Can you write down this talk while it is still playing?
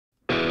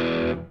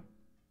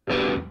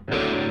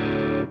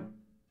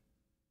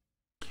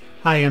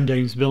Hi, I'm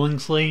James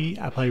Billingsley.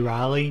 I play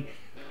Riley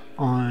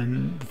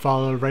on The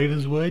Fall of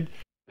Ravenswood.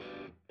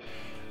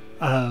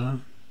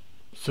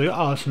 It's an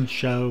awesome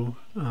show.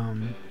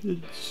 The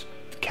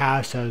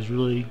cast has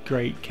really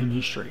great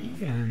chemistry,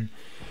 and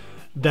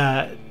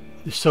that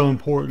is so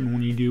important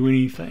when you do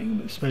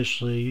anything,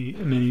 especially a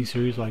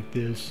miniseries like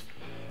this.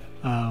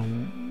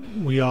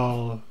 We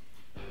all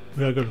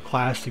go to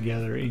class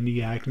together in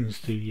the acting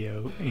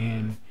studio,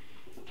 and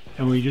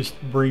we just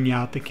bring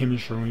out the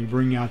chemistry. We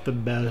bring out the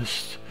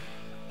best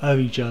of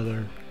each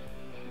other.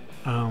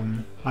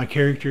 My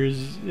character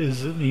is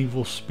an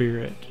evil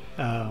spirit.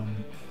 I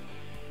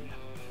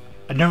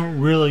don't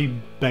really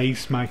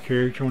base my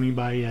character on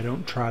anybody. I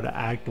don't try to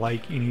act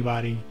like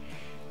anybody.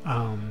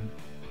 I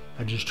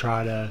just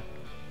try to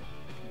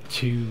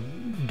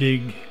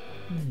dig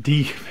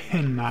deep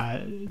in my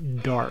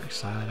dark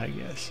side, I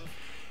guess,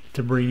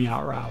 to bring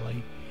out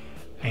Riley.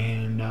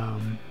 And I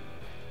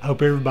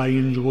hope everybody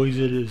enjoys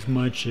it as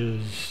much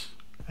as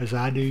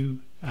I do.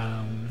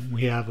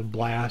 We have a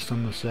blast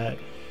on the set.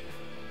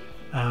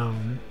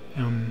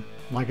 And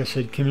like I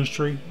said,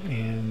 chemistry,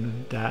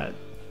 and that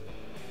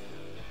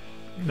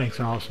makes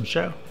an awesome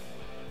show.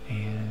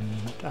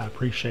 And I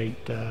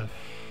appreciate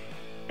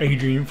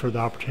Adrian for the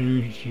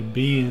opportunity to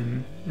be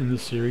in the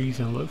series,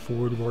 and I look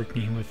forward to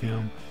working with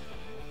him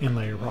in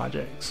later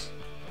projects.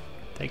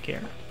 Take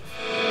care.